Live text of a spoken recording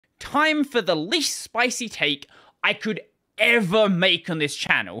time for the least spicy take I could ever make on this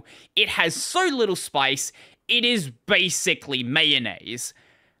channel. It has so little spice, it is basically mayonnaise.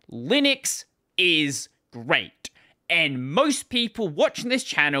 Linux is great, and most people watching this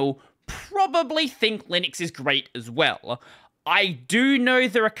channel probably think Linux is great as well. I do know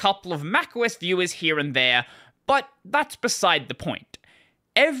there are a couple of macOS viewers here and there, but that's beside the point.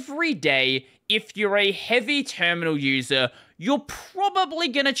 Every day, if you're a heavy terminal user, you're probably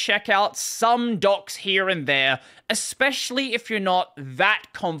gonna check out some docs here and there, especially if you're not that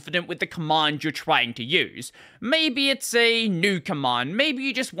confident with the command you're trying to use. Maybe it's a new command, maybe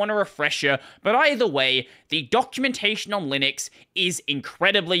you just want a refresher, but either way, the documentation on Linux is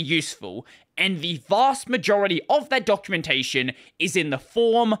incredibly useful, and the vast majority of that documentation is in the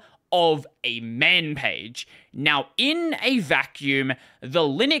form of a man page. Now, in a vacuum, the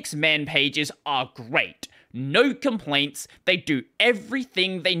Linux man pages are great. No complaints, they do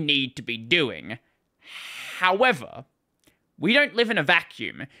everything they need to be doing. However, we don't live in a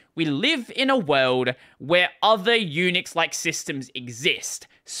vacuum. We live in a world where other Unix-like systems exist,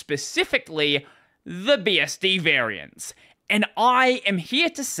 specifically the BSD variants. And I am here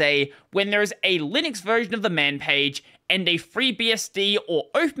to say, when there is a Linux version of the man page and a FreeBSD or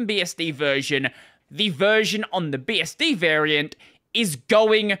OpenBSD version, the version on the BSD variant is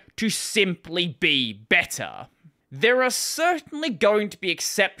going to simply be better. There are certainly going to be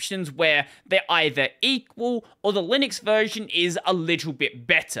exceptions where they're either equal or the Linux version is a little bit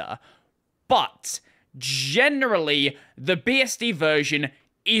better. But generally, the BSD version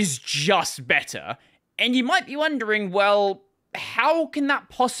is just better. And you might be wondering, well, how can that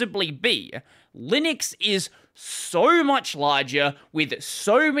possibly be? Linux is so much larger, with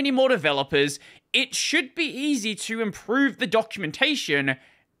so many more developers, it should be easy to improve the documentation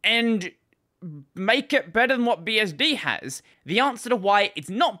and make it better than what BSD has. The answer to why it's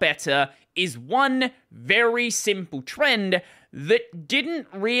not better is one very simple trend that didn't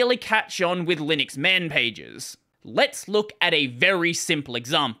really catch on with Linux man pages. Let's look at a very simple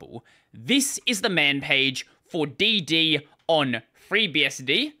example. This is the man page for DD on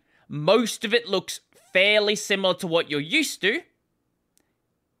FreeBSD. Most of it looks fairly similar to what you're used to.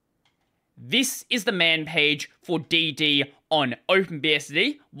 This is the man page for DD on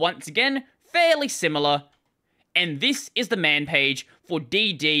OpenBSD. Once again, fairly similar. And this is the man page for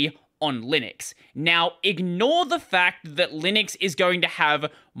DD on Linux. Now, ignore the fact that Linux is going to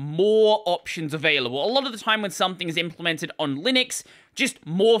have more options available. A lot of the time when something is implemented on Linux, just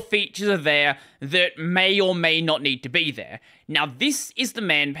more features are there that may or may not need to be there. Now, this is the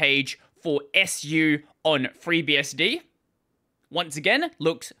man page for SU on FreeBSD. Once again,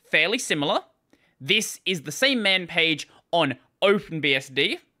 looks fairly similar. This is the same man page on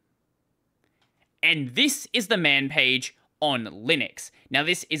OpenBSD. And this is the man page on Linux. Now,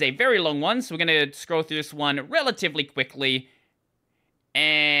 this is a very long one, so we're going to scroll through this one relatively quickly.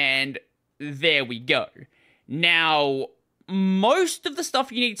 And there we go. Now, most of the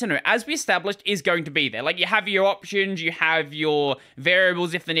stuff you need to know, as we established, is going to be there. Like, you have your options, you have your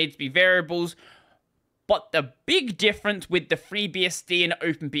variables if there needs to be variables. But the big difference with the FreeBSD and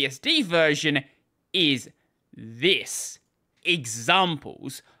OpenBSD version is this.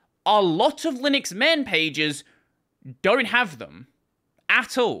 Examples. A lot of Linux man pages don't have them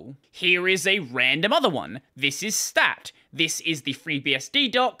at all. Here is a random other one. This is stat. This is the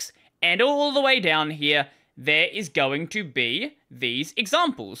FreeBSD docs, and all the way down here, there is going to be these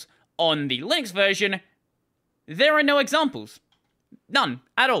examples. On the Linux version, there are no examples. None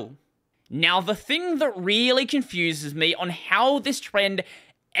at all. Now, the thing that really confuses me on how this trend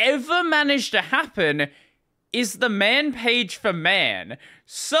ever managed to happen is the man page for man.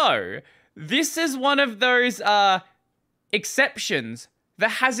 So, this is one of those, exceptions that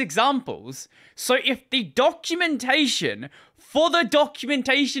has examples. So if the documentation for the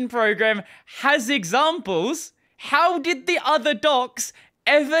documentation program has examples, how did the other docs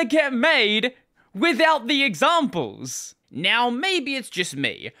ever get made without the examples? Now, maybe it's just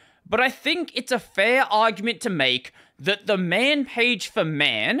me, but I think it's a fair argument to make that the man page for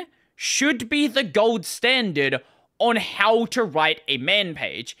man should be the gold standard on how to write a man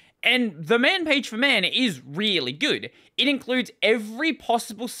page. And the man page for man is really good. It includes every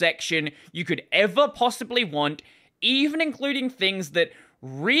possible section you could ever possibly want, even including things that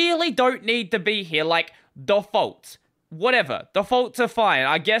really don't need to be here, like defaults. Whatever, defaults are fine,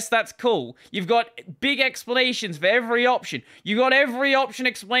 I guess that's cool. You've got big explanations for every option. You've got every option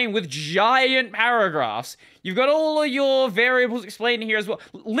explained with giant paragraphs. You've got all of your variables explained here as well.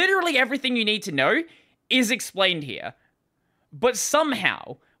 Literally everything you need to know is explained here. But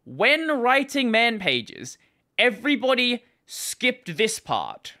somehow, when writing man pages, everybody skipped this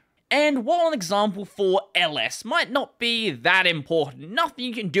part. And while an example for ls might not be that important, nothing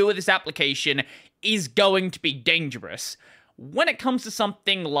you can do with this application is going to be dangerous. When it comes to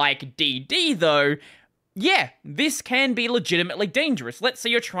something like DD though, yeah, this can be legitimately dangerous. Let's say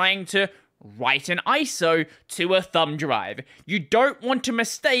you're trying to write an ISO to a thumb drive. You don't want to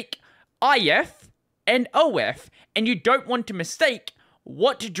mistake IF and OF, and you don't want to mistake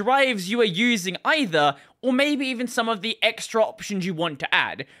what drives you are using either, or maybe even some of the extra options you want to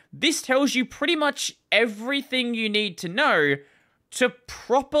add. This tells you pretty much everything you need to know to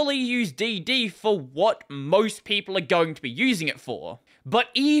properly use DD for what most people are going to be using it for. But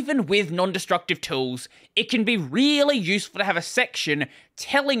even with non-destructive tools, it can be really useful to have a section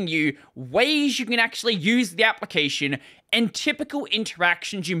telling you ways you can actually use the application and typical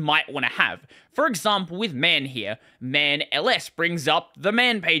interactions you might want to have. For example, with man here, man ls brings up the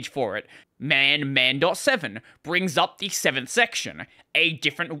man page for it. Man.7 brings up the 7th section, a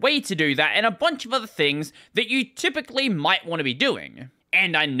different way to do that, and a bunch of other things that you typically might want to be doing.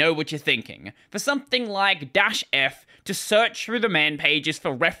 And I know what you're thinking. For something like -F to search through the man pages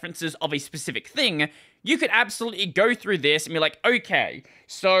for references of a specific thing, you could absolutely go through this and be like, okay,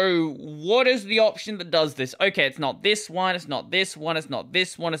 so what is the option that does this? Okay, it's not this one, it's not this one, it's not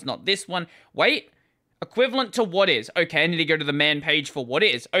this one, it's not this one. Wait, equivalent to what is? Okay, I need to go to the man page for what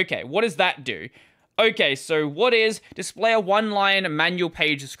is. Okay, what does that do? Okay, so what is display a one-line manual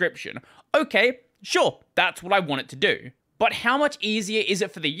page description? Okay, sure, that's what I want it to do. But how much easier is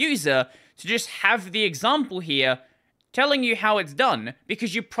it for the user to just have the example here telling you how it's done,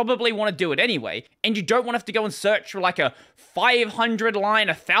 because you probably want to do it anyway, and you don't want to have to go and search for like a 500-line,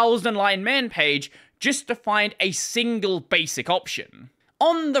 1,000-line man page just to find a single basic option.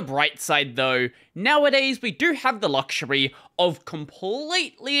 On the bright side though, nowadays we do have the luxury of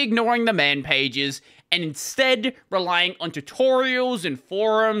completely ignoring the man pages and instead relying on tutorials and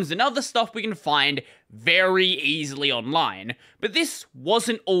forums and other stuff we can find very easily online. But this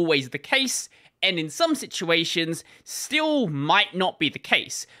wasn't always the case, and in some situations, still might not be the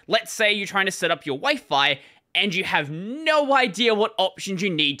case. Let's say you're trying to set up your Wi-Fi, and you have no idea what options you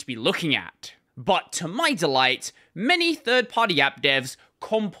need to be looking at. But to my delight, many third-party app devs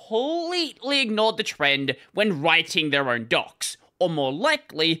completely ignored the trend when writing their own docs, or more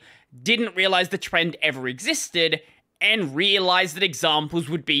likely, didn't realize the trend ever existed, and realized that examples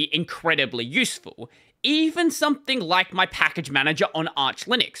would be incredibly useful. Even something like my package manager on Arch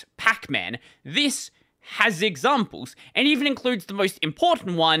Linux, Pacman, this has examples, and even includes the most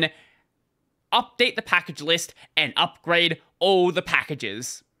important one: update the package list and upgrade all the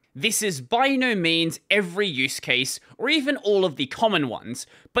packages. This is by no means every use case, or even all of the common ones,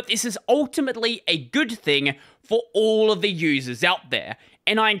 but this is ultimately a good thing for all of the users out there,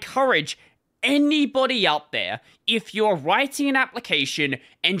 and I encourage anybody out there, if you're writing an application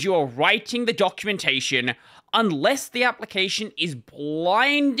and you're writing the documentation, unless the application is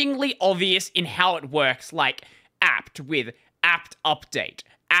blindingly obvious in how it works, like apt with apt update,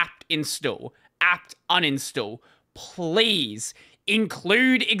 apt install, apt uninstall, please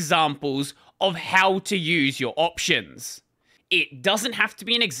include examples of how to use your options. It doesn't have to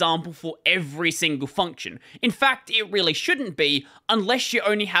be an example for every single function. In fact, it really shouldn't be, unless you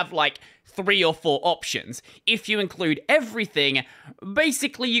only have like 3 or 4 options. If you include everything,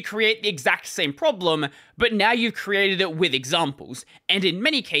 basically you create the exact same problem, but now you've created it with examples. And in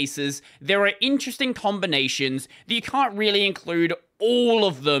many cases, there are interesting combinations that you can't really include all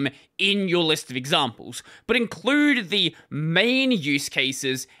of them in your list of examples, but include the main use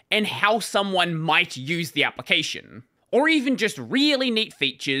cases and how someone might use the application. Or even just really neat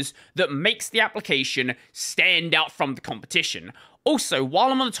features that makes the application stand out from the competition. Also, while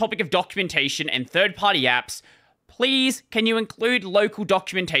I'm on the topic of documentation and third-party apps, please, can you include local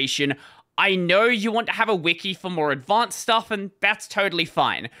documentation? I know you want to have a wiki for more advanced stuff, and that's totally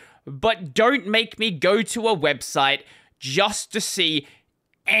fine. But don't make me go to a website just to see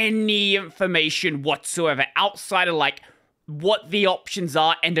any information whatsoever outside of, like, what the options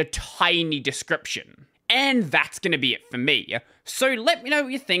are and a tiny description. And that's going to be it for me. So let me know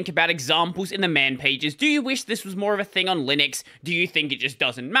what you think about examples in the man pages. Do you wish this was more of a thing on Linux? Do you think it just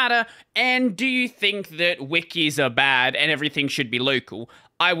doesn't matter? And do you think that wikis are bad and everything should be local?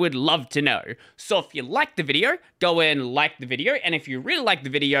 I would love to know. So if you liked the video, go and like the video. And if you really like the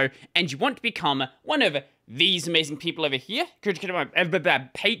video and you want to become one of these amazing people over here, go check out my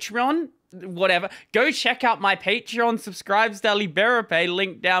Patreon, whatever. Go check out my Patreon, subscribe, Stally Bearer Pay,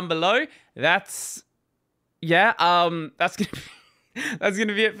 link down below. That's gonna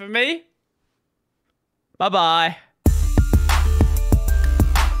be it for me. Bye-bye.